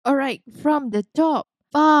All right, from the top.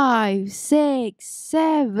 Five, six,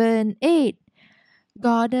 seven, eight.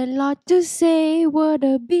 Got a lot to say, what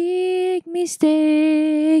a big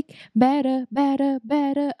mistake. Better, better,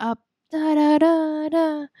 better up. Da da da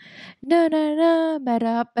da. Da da da.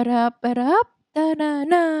 Better up, better up, better up. Da na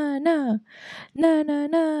na na. Na na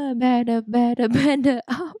na. Better, better, better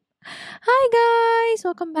up. Hi guys,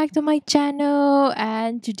 welcome back to my channel,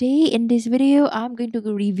 and today in this video I'm going to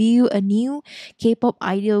review a new K-pop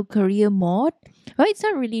idol career mod. Well, it's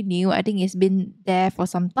not really new. I think it's been there for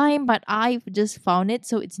some time, but I've just found it,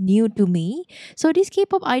 so it's new to me. So this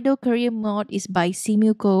K-pop idol career mod is by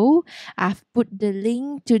Simuko. I've put the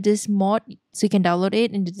link to this mod so you can download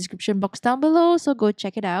it in the description box down below, so go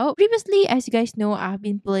check it out. Previously, as you guys know, I've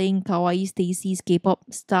been playing Kawaii Stacy's K-pop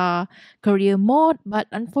star career mod, but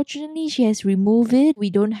unfortunately she has removed it. We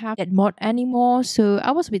don't have that mod anymore, so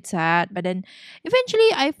I was a bit sad. But then eventually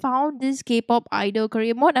I found this K-pop idol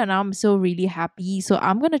career mod and I'm so really happy. So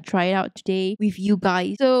I'm gonna try it out today with you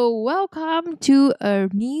guys. So welcome to a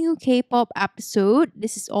new K-pop episode.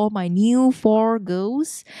 This is all my new four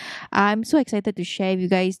girls. I'm so excited to share with you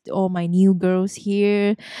guys all my new girls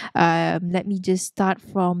here. Let me just start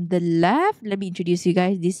from the left. Let me introduce you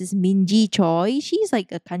guys. This is Minji Choi. She's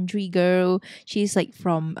like a country girl. She's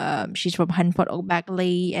from Hanford Oak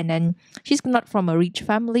Backley, and then she's not from a rich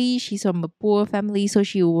family. She's from a poor family. So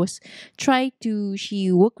she worked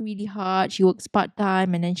really hard. She works part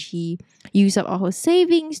time, and then she used up all her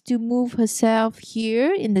savings to move herself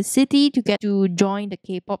here in the city to get to join the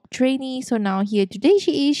K-pop trainee. So now here today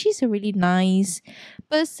she is. She's a really nice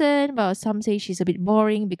person. Well, some say she's a bit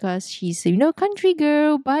boring because she's country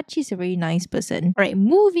girl, but she's a very nice person. All right,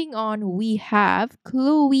 moving on, we have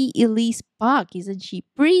Chloe Elise Park. Isn't she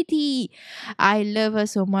pretty? I love her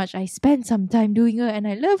so much. I spent some time doing her, and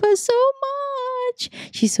I love her so much.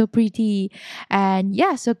 She's so pretty. And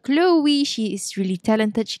yeah, so Chloe, she is really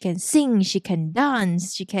talented. She can sing, she can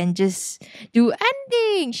dance, she can just do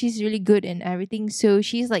anything. She's really good in everything. So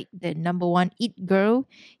she's like the number one it girl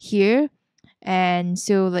here, and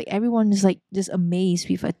so like everyone is like just amazed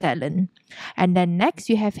with her talent. And then next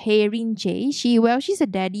you have Haerin Jae. She's a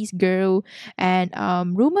daddy's girl, and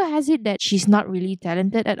rumor has it that she's not really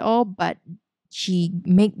talented at all, but she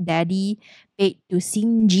make daddy paid to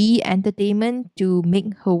Sinji Entertainment to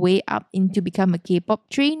make her way up into become a K-pop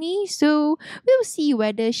trainee. So we'll see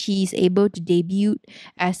whether she's able to debut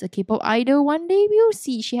as a K-pop idol one day. We'll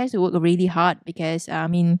see. She has to work really hard because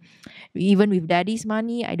even with daddy's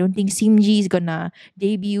money, I don't think Simji is gonna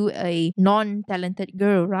debut a non-talented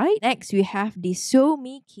girl, right? Next, we have the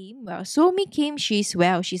Somi Kim. Well, Somi Kim, she's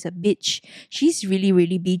a bitch. She's really,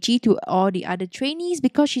 really bitchy to all the other trainees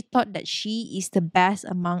because she thought that she is the best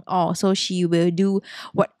among all. So she will do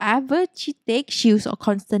whatever she takes. She was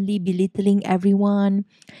constantly belittling everyone.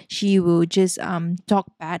 She will just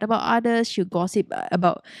talk bad about others. She'll gossip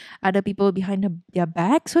about other people behind their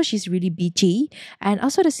back. So she's really bitchy. And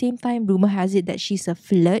also at the same time, rumor has it that she's a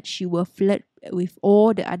flirt. She will flirt with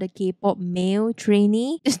all the other K-pop male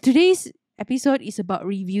trainee. Today's episode is about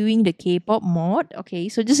reviewing the K-pop mod. Okay,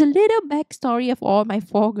 so just a little backstory of all my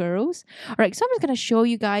four girls. Alright, so I'm just gonna show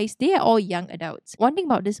you guys. They are all young adults. One thing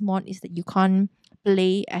about this mod is that you can't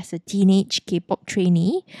play as a teenage K-pop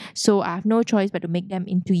trainee, so I have no choice but to make them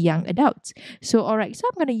into young adults. So alright, so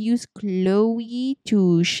I'm gonna use Chloe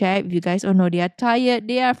to share with you guys. Oh no, they are tired.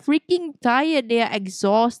 They are freaking tired. They are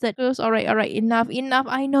exhausted. Girls, alright, enough.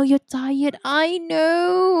 I know you're tired. I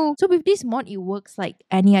know. So with this mod, it works like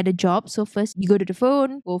any other job. So first you go to the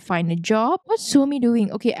phone, go find a job. What's Somi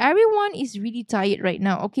doing? Okay, everyone is really tired right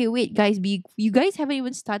now. Okay, wait, guys, you guys haven't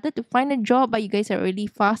even started to find a job, but you guys are really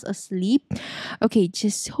fast asleep. Okay,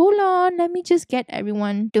 just hold on. Let me just get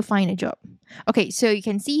everyone to find a job. Okay, so you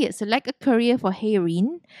can see here, select a career for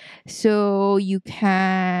Haerin. So you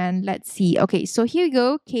can, let's see. Okay, so here you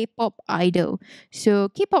go, K-pop idol. So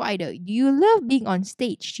K-pop idol, do you love being on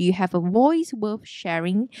stage? Do you have a voice worth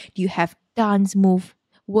sharing? Do you have dance move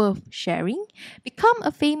worth sharing? Become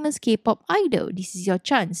a famous K-pop idol. This is your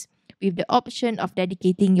chance, with the option of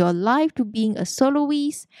dedicating your life to being a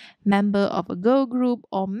soloist, member of a girl group,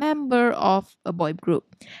 or member of a boy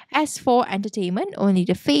group. As for entertainment, only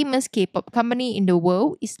the famous K-pop company in the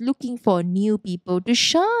world is looking for new people to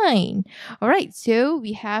shine. Alright, so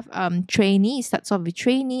we have trainee, starts off with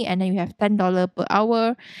trainee, and then you have $10 per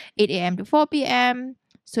hour, 8 a.m. to 4 p.m.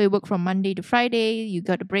 So you work from Monday to Friday. You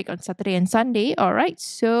got a break on Saturday and Sunday. All right,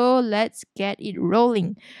 so let's get it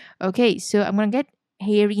rolling. Okay, so I'm gonna get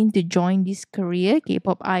Haerin to join this career,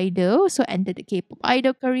 K-pop idol. So enter the K-pop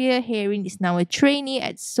idol career. Haerin is now a trainee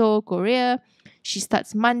at Seoul, Korea. She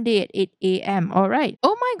starts Monday at 8 a.m. All right.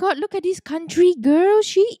 Oh my God, look at this country girl.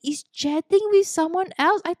 She is chatting with someone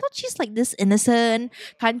else. I thought she's like this innocent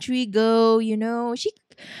country girl, you know.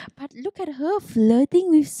 But look at her flirting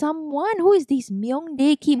with someone. Who is this?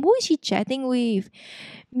 Myung-dae Kim. Who is she chatting with?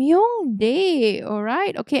 Myung-dae. All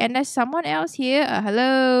right. Okay, and there's someone else here.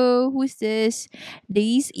 Hello. Who's this?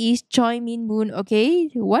 This is Choi Min-moon. Okay.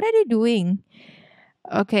 What are they doing?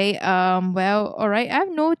 Okay, well, all right. I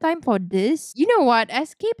have no time for this. You know what?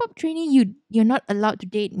 As K-pop trainee, you're not allowed to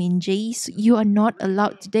date Minji. So you are not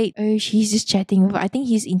allowed to date. Oh, she's just chatting with her. I think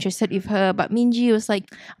he's interested with her. But Minji was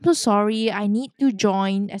like, I'm so sorry. I need to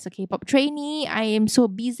join as a K-pop trainee. I am so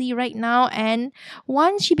busy right now. And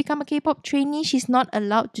once she become a K-pop trainee, she's not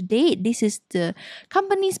allowed to date. This is the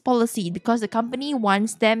company's policy because the company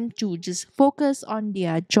wants them to just focus on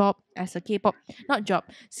their job as a K-pop, not job,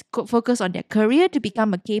 focus on their career to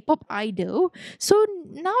become a K-pop idol. So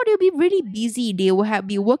now they'll be really busy. They will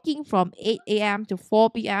be working from 8 a.m. to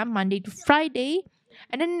 4 p.m. Monday to Friday.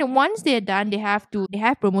 And then once they're done, they have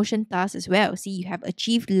promotion tasks as well. See, you have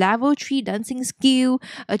achieved level 3 dancing skill,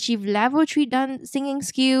 achieved level 3 singing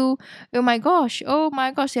skill. Oh my gosh,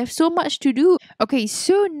 they have so much to do. Okay,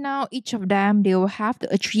 so now each of them, they will have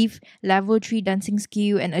to achieve level 3 dancing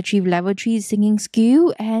skill and achieve level 3 singing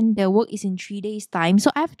skill. And the work is in 3 days time. So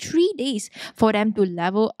I have 3 days for them to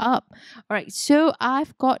level up. All right, so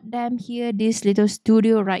I've got them here, this little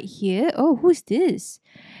studio right here. Oh, who's this?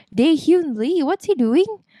 Daehyun Lee, what's he doing?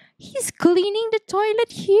 He's cleaning the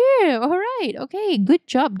toilet here. All right. Okay. Good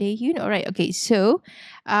job, Daehyun. All right. Okay. So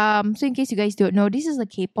in case you guys don't know, this is a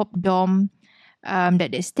K-pop dorm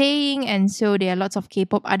that they're staying, and so there are lots of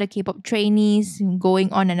other K-pop trainees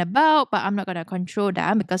going on and about. But I'm not gonna control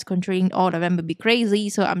them because controlling all of them would be crazy.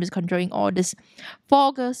 So I'm just controlling all these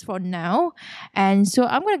 4 girls for now, and so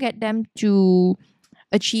I'm gonna get them to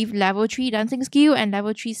achieve level 3 dancing skill and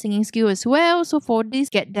level 3 singing skill as well. So for this,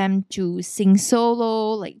 get them to sing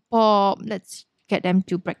solo like pop. Let's get them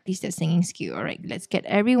to practice their singing skill. All right, let's get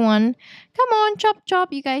everyone. Come on, chop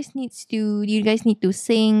chop. You guys need to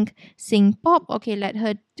sing pop. Okay, let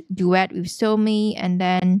her duet with Somi and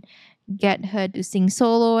then get her to sing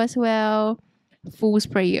solo as well. Fool's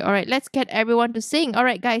prayer. All right, let's get everyone to sing. All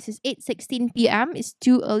right, guys, it's 8:16 p.m. It's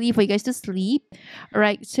too early for you guys to sleep. All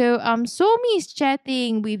right, so Somi is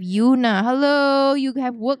chatting with Yuna. Hello, you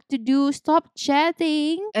have work to do. Stop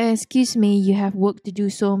chatting. Excuse me, you have work to do,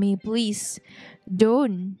 Somi. Please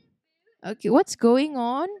don't. Okay, what's going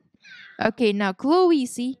on? Okay, now Chloe,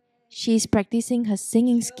 see, she's practicing her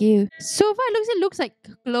singing skill. So far, it looks like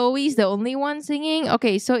Chloe's the only one singing.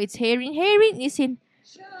 Okay, so it's Harin. Harin is in.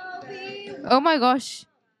 Oh my gosh.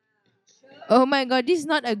 Oh my god, this is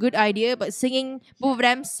not a good idea, but both of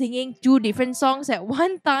them singing 2 different songs at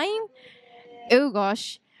one time? Oh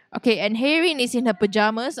gosh. Okay, and Harin is in her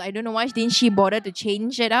pajamas. I don't know why didn't she bother to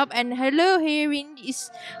change it up. And hello, Harin is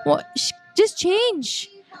what? Just change.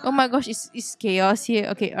 Oh my gosh, it's chaos here.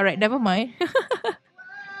 Okay, alright, never mind.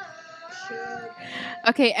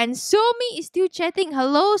 Okay, and Somi is still chatting.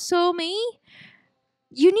 Hello, Somi.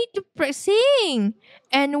 You need to sing.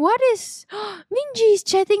 And what is Minji is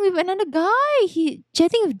chatting with another guy. He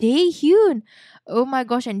chatting with Daehyun. Oh my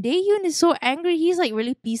gosh, and Daehyun is so angry. He's like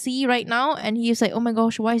really PC right now, and he's like, oh my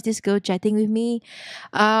gosh, why is this girl chatting with me?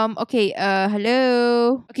 Okay,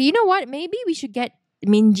 hello. Okay, you know what? Maybe we should get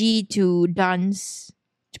Minji to dance,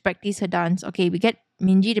 to practice her dance. Okay, we get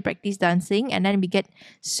Minji to practice dancing, and then we get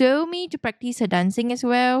Somi to practice her dancing as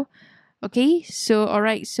well. Okay, so all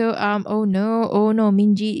right, so oh no,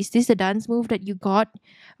 Minji, is this the dance move that you got?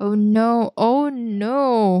 Oh no,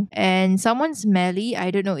 and someone's smelly.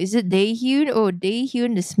 I don't know, is it Daehyun? Oh,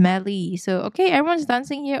 Daehyun the smelly. So okay, everyone's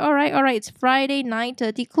dancing here. All right, it's Friday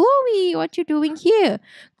 9:30. Chloe, what you doing here?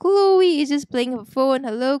 Chloe is just playing her phone.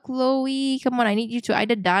 Hello, Chloe. Come on, I need you to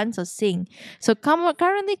either dance or sing. So come on,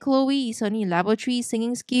 currently Chloe is only level 3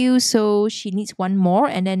 singing skill, so she needs one more,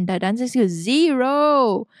 and then the dancing skill is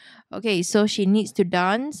 0. Okay, so she needs to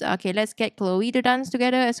dance. Okay, let's get Chloe to dance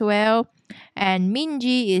together as well. And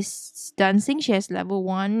Minji is dancing. She has level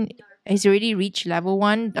 1. Has already reached level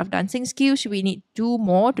 1 of dancing skills. We need 2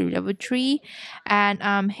 more to level 3. And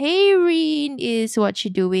Harin is what she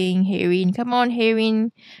doing. Harin, come on,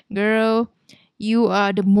 Harin, girl. You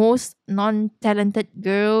are the most non-talented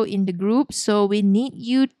girl in the group, so we need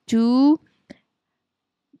you to,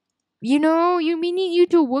 we need you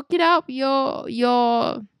to work it up.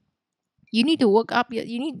 You need to work up. You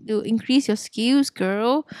need to increase your skills,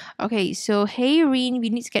 girl. Okay, so Harin, we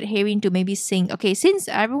need to get Harin to maybe sing. Okay, since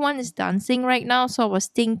everyone is dancing right now, so I was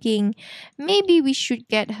thinking maybe we should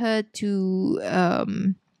get her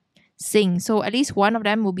to sing. So at least one of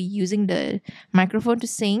them will be using the microphone to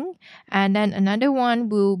sing, and then another one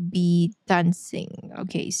will be dancing.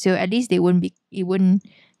 Okay, so at least it wouldn't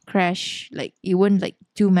crash, like it wouldn't like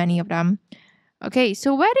too many of them. Okay,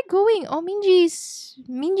 so where are they going? Oh,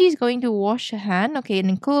 Minji's going to wash her hand. Okay, and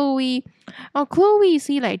then Chloe. Oh, Chloe,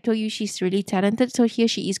 see, like I told you, she's really talented. So here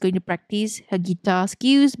she is going to practice her guitar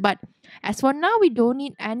skills. But as for now, we don't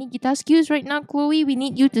need any guitar skills right now, Chloe. We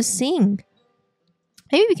need you to sing.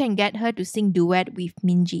 Maybe we can get her to sing duet with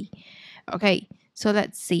Minji. Okay, so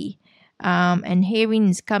let's see. And Harin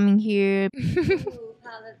is coming here.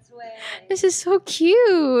 This is so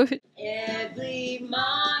cute.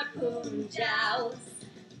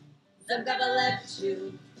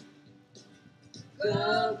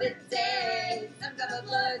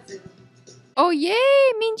 Oh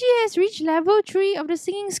yay! Minji has reached level 3 of the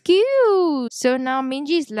singing skill. So now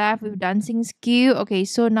Minji is left with dancing skill. Okay,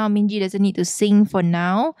 so now Minji doesn't need to sing for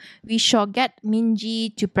now. We shall get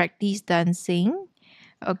Minji to practice dancing.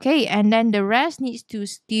 Okay, and then the rest needs to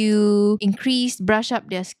still brush up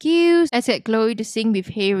their skills. Let's get Chloe to sing with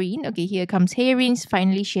Harin. Okay, here comes Harin.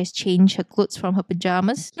 Finally, she has changed her clothes from her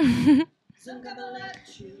pajamas. I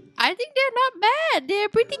think they're not bad. They're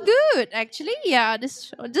pretty good, actually. Yeah,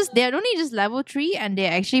 they're only just level 3 and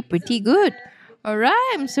they're actually pretty good.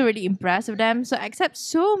 Alright, I'm so really impressed with them. So except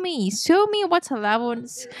Somi. Somi, what's her level?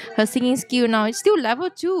 Her singing skill now? It's still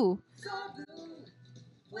level 2.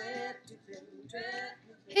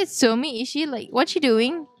 Hey Somi, is she like, what's she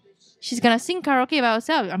doing? She's gonna sing karaoke by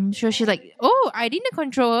herself. I'm sure she's like, oh, I didn't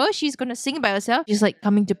control her. She's gonna sing by herself. She's like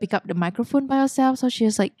coming to pick up the microphone by herself. So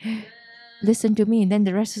she's like, listen to me. And then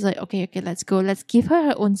the rest is like, okay, let's go. Let's give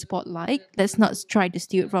her own spotlight. Let's not try to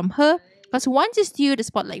steal it from her. Because once you steal the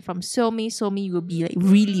spotlight from Somi will be like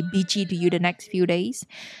really bitchy to you the next few days.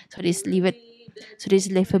 So just leave it. So this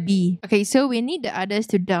is level B. Okay, so we need the others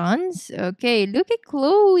to dance. Okay, look at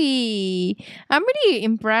Chloe. I'm really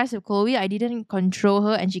impressed with Chloe. I didn't control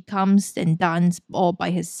her and she comes and dances all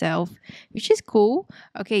by herself, which is cool.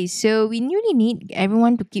 Okay, so we really need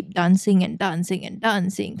everyone to keep dancing and dancing and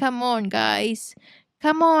dancing. Come on, guys.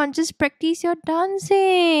 Come on, just practice your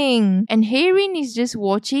dancing. And Harin is just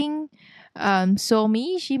watching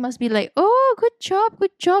Somi. She must be like, oh, good job.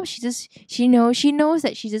 She knows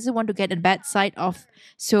that she doesn't want to get a bad side of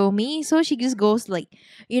Somi, so she just goes like,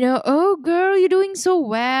 oh girl, you're doing so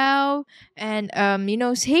well. And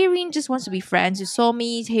Harin just wants to be friends with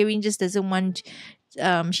Somi. Harin just doesn't want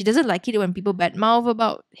she doesn't like it when people badmouth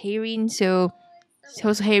about Harin. So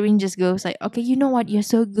Harin just goes like, okay, you know what, you're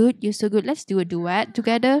so good, let's do a duet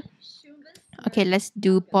together. Okay, let's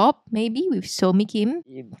do pop maybe with Somi Kim.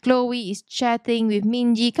 Chloe is chatting with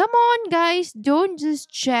Minji. Come on, guys, don't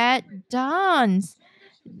just chat. Dance.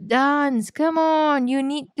 Come on. You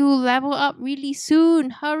need to level up really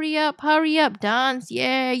soon. Hurry up. Dance.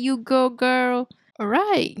 Yeah, you go, girl.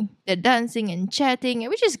 Alright. They're dancing and chatting,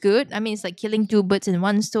 which is good. I mean, it's like killing two birds in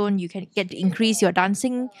one stone. You can get to increase your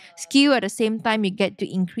dancing skill. At the same time, you get to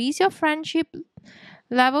increase your friendship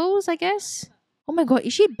levels, I guess. Oh my god,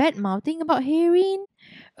 is she bad mouthing about Harin?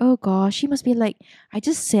 Oh gosh, she must be like, I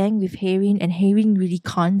just sang with Harin and Harin really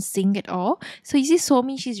can't sing at all. So you see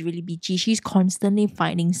Somi, she's really bitchy. She's constantly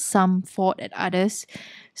finding some fault at others.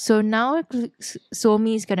 So now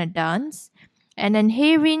Somi is gonna dance. And then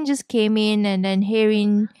Harin just came in and then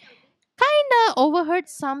Harin kinda overheard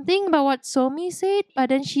something about what Somi said, but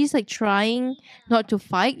then she's like trying not to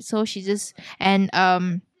fight. So she just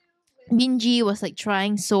Minji was like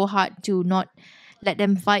trying so hard to not let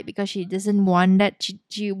them fight because she doesn't want that.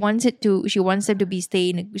 She wants them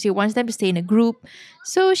to stay in a group.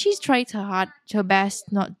 So she's tried her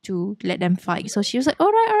best not to let them fight. So she was like,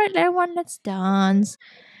 all right, everyone, let's dance.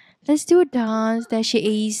 Let's do a dance. There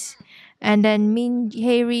she is. And then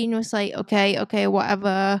Harin was like, okay,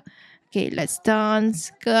 whatever. Okay, let's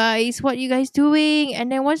dance. Guys, what are you guys doing?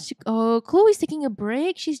 And then Chloe's taking a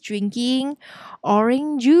break. She's drinking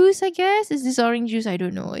orange juice, I guess. Is this orange juice? I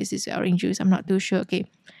don't know. Is this orange juice? I'm not too sure. Okay.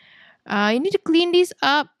 You need to clean this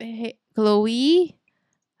up. Hey, Chloe.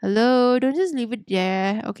 Hello, don't just leave it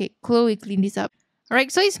there. Okay, Chloe, clean this up. Alright,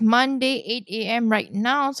 so it's Monday, 8 a.m. right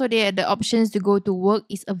now. So the options to go to work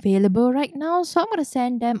is available right now. So I'm going to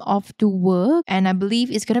send them off to work. And I believe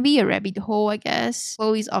it's going to be a rabbit hole, I guess.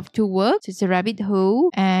 Chloe's off to work. So it's a rabbit hole.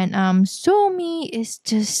 And Somi is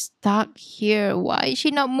just stuck here. Why is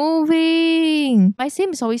she not moving? My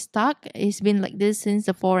sim is always stuck. It's been like this since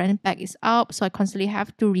the foreign pack is out. So I constantly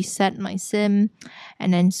have to reset my sim.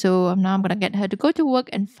 And then so now I'm going to get her to go to work.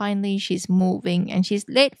 And finally she's moving. And she's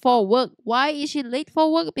late for work. Why is she late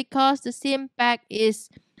for work? Because the sim pack is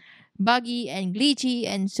buggy and glitchy,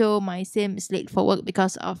 and so my sim is late for work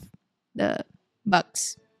because of the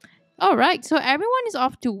bugs. All right, so everyone is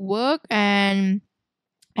off to work and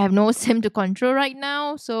I have no sim to control right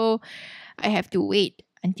now, so I have to wait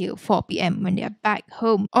until 4 p.m. when they are back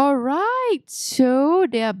home. All right, so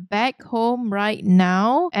they are back home right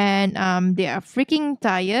now and they are freaking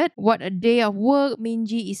tired. What a day of work.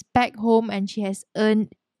 Minji is back home and she has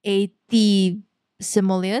earned 80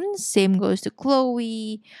 simoleons. Same goes to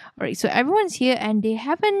Chloe. All right, so everyone's here and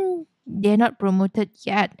they're not promoted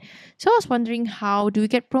yet. So I was wondering, how do we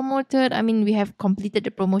get promoted? I mean, we have completed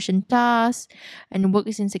the promotion task and work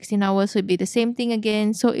is in 16 hours, so it'd be the same thing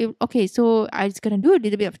again. So so I'm just gonna do a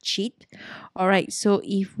little bit of cheat. All right, so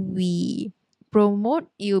if we promote,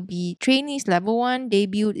 it will be trainees level 1,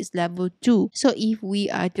 debut is level 2. So if we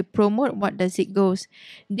are to promote, what does it goes?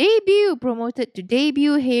 Debut promoted to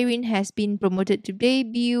debut. Harin has been promoted to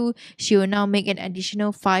debut. She will now make an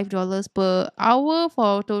additional $5 per hour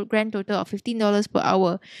for a grand total of $15 per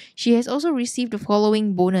hour. She has also received the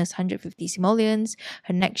following bonus: 150 simoleons.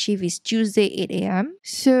 Her next shift is Tuesday 8 a.m.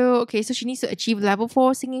 So she needs to achieve level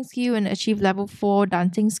 4 singing skill and achieve level 4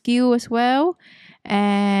 dancing skill as well.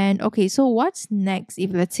 And so what's next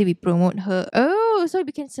if let's say we promote her? Oh, so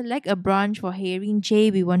we can select a branch for Harin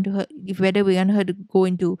J. We want to her if whether we want her to go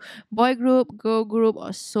into boy group, girl group,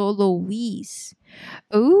 or soloists.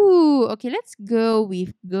 Oh, okay, let's go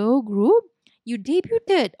with girl group. You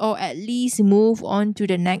debuted or at least move on to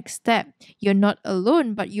the next step. You're not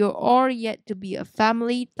alone, but you're all yet to be a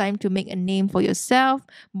family. Time to make a name for yourself,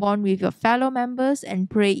 bond with your fellow members,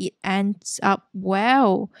 and pray it ends up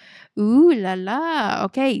well. Ooh la la.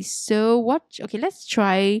 Let's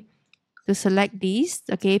try to select these.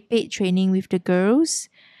 Okay, paid training with the girls.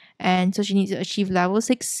 And so she needs to achieve level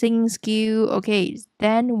 6 singing skill. Okay,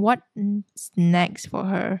 then what's next for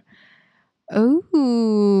her?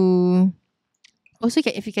 Oh. Also,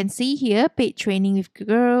 if you can see here, paid training with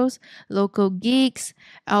girls, local gigs,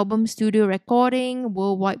 album studio recording,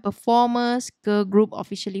 worldwide performers, girl group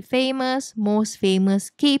officially famous, most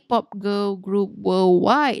famous K-pop girl group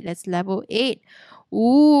worldwide. That's level 8.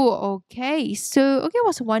 Ooh, okay. So, I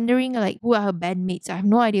was wondering like who are her bandmates. I have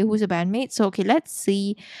no idea who's a bandmate. So, let's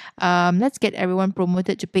see. Let's get everyone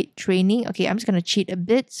promoted to paid training. Okay, I'm just gonna cheat a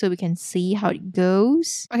bit so we can see how it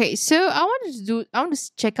goes. Okay, so I want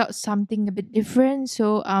to check out something a bit different.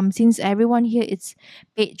 So, since everyone here it's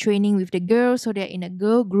paid training with the girls, so they're in a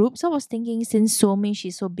girl group. So I was thinking, since Somi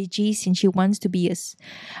she's so bitchy, since she wants to be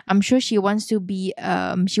I'm sure she wants to be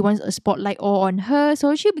she wants a spotlight all on her,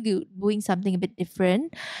 so she'll be doing something a bit different.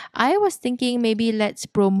 I was thinking maybe let's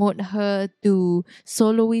promote her to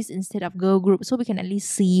soloist instead of girl group, so we can at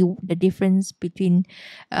least see the difference between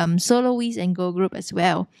soloist and girl group as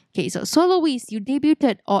well. Okay, so soloist, you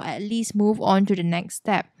debuted or at least move on to the next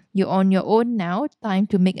step. You're on your own now. Time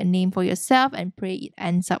to make a name for yourself and pray it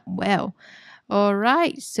ends up well. All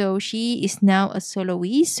right, so she is now a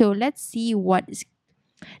soloist. So let's see what is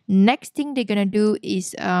next thing they're gonna do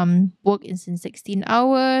is work in 16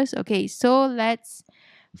 hours. Okay, so let's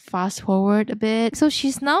fast forward a bit. So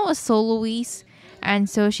she's now a soloist and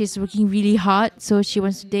so she's working really hard. So she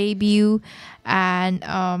wants to debut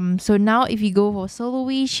and so now if you go for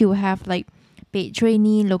soloist, she will have like paid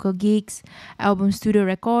trainee, local gigs, album studio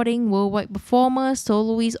recording, worldwide performer,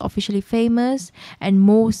 soloist, officially famous, and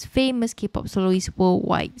most famous K-pop soloist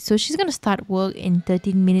worldwide. So she's gonna start work in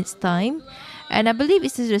 13 minutes time. And I believe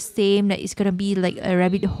this is the same, that it's gonna be like a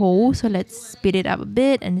rabbit hole. So let's speed it up a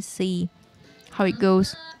bit and see how it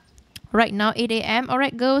goes. Right now, 8 a.m.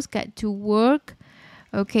 Alright, girls, get to work.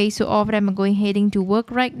 Okay, so all of them are heading to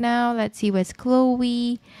work right now. Let's see, where's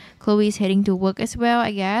Chloe? Chloe is heading to work as well,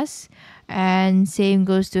 I guess. And same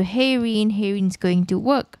goes to Harin. Harin's going to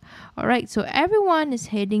work. Alright, so everyone is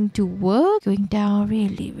heading to work. Going down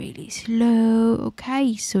really, really slow.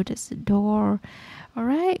 Okay, so that's the door.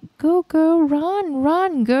 Alright, go girl,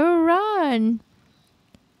 run, girl, run.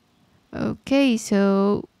 Okay,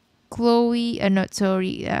 so Harin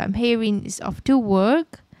is off to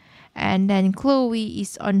work. And then Chloe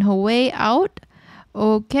is on her way out.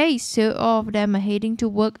 Okay, so all of them are heading to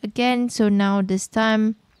work again. So now this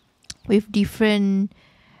time with different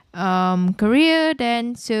career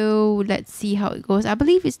then. So let's see how it goes. I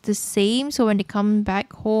believe it's the same. So when they come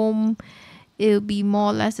back home, it'll be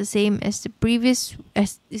more or less the same as the previous,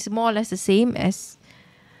 as it's more or less the same as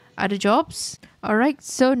other jobs. Alright,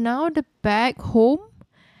 so now the back home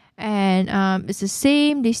and it's the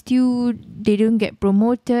same. They don't get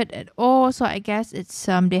promoted at all. So I guess it's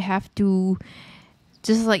they have to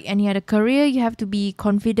just like any other career, you have to be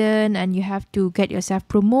confident and you have to get yourself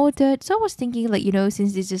promoted. So I was thinking, like,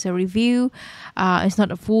 since this is a review, it's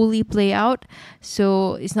not a fully play out,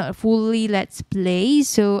 so it's not a fully let's play.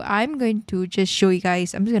 So I'm going to just show you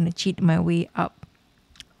guys. I'm just gonna cheat my way up.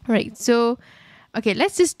 Right. So okay,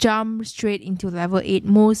 let's just jump straight into level 8,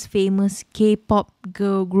 most famous K-pop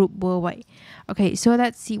girl group worldwide. Okay, so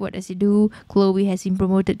let's see what does it do. Chloe has been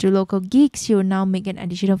promoted to local gigs. She will now make an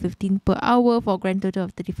additional 15 per hour for a grand total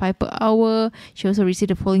of 35 per hour. She also received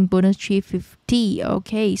the following bonus 350.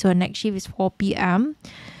 Okay, so her next shift is 4 p.m.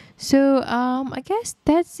 So I guess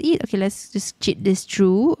that's it. Okay, let's just cheat this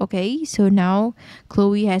through. Okay, so now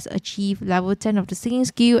Chloe has achieved level 10 of the singing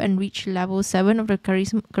skill and reached level 7 of the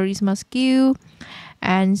charisma skill.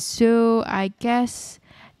 And so I guess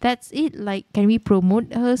that's it. Like, can we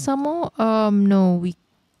promote her some more? No, we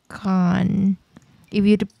can't. If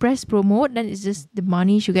you press promote, then it's just the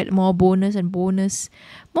money. Should get more bonus and bonus,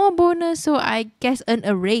 more bonus. So I guess earn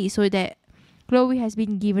a raise, so that Chloe has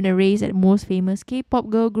been given a raise at most famous K-pop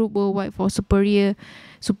girl group worldwide for superior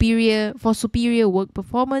work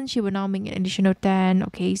performance. She will now make an additional 10.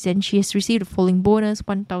 Okay, then she has received the following bonus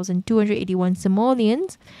 1,281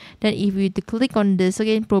 simoleons. Then if you click on this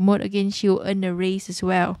again, promote again, she will earn a raise as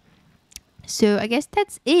well. So I guess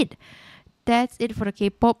that's it. That's it for the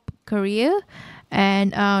K-pop career.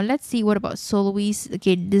 And let's see what about soloists.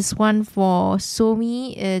 Okay, this one for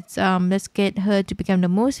Somi, it's let's get her to become the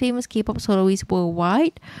most famous K-pop soloist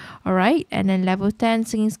worldwide. All right, and then level 10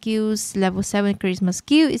 singing skills, level 7 charisma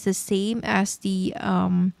skill is the same as the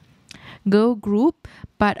girl group,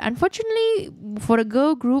 but unfortunately for the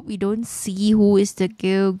girl group we don't see who is the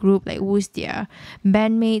girl group, like who is their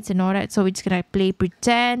bandmates and all that. So we're just gonna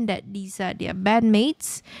pretend that these are their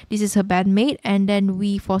bandmates. This is her bandmate. And then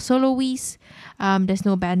for soloists, there's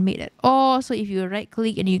no bandmate at all. So if you right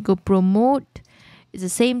click and you go promote, it's the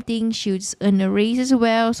same thing. She'll just earn a raise as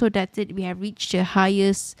well. So that's it. We have reached the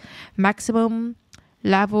highest maximum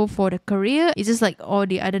level for the career. It's just like all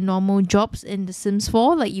the other normal jobs in the Sims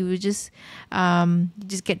 4. Like you just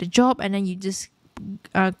get the job and then you just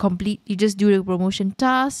you just do the promotion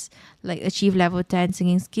tasks, like achieve level 10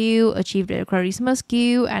 singing skill, achieve the charisma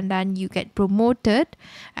skill, and then you get promoted,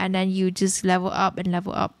 and then you just level up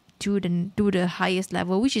to the highest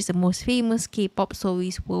level, which is the most famous K-pop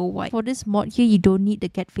soloist worldwide. For this mod here, you don't need the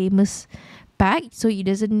get famous pack, so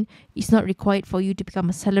it's not required for you to become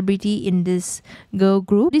a celebrity in this girl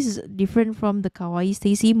group. This is different from the Kawaii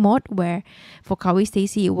Stacy mod, where for Kawaii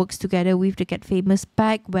Stacy it works together with the get famous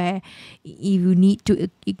pack, where you need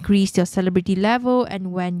to increase your celebrity level,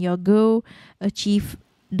 and when your girl achieve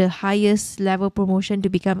the highest level promotion to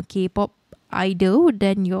become a K-pop idol,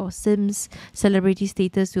 then your Sims celebrity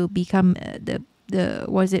status will become the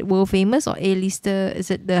was it world famous or A-lister?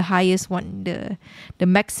 Is it the highest one, the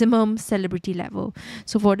maximum celebrity level?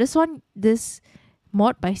 So for this one, this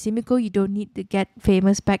mod by Simiko, you don't need to get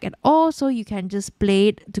famous pack at all, so you can just play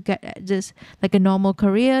it to get just like a normal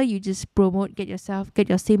career. You just get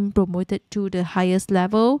your sim promoted to the highest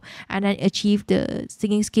level, and then achieve the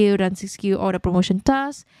singing skill, dancing skill, or the promotion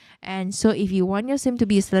tasks. And so if you want your sim to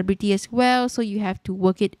be a celebrity as well, so you have to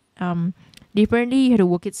work it differently. You have to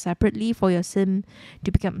work it separately for your sim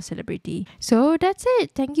to become a celebrity. So that's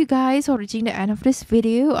it. Thank you guys for reaching the end of this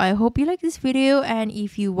video. I hope you like this video, and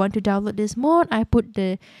if you want to download this mod, I put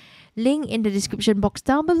the link in the description box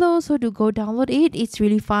down below, so do go download it. It's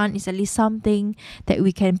really fun. It's at least something that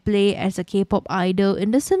we can play as a K-pop idol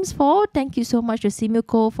in The Sims 4. Thank you so much to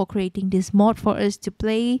Simiko for creating this mod for us to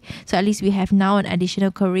play, so at least we have now an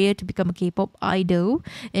additional career to become a K-pop idol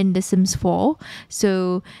in The Sims 4.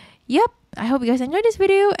 So yep, I hope you guys enjoyed this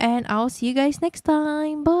video, and I'll see you guys next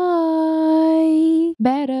time. Bye.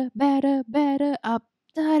 Better, better, better up.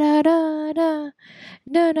 Da da da da.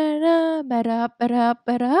 Da da da. Better up, better up,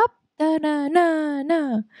 better up. Da na na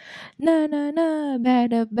na. Na na na.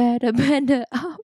 Better, better, better up.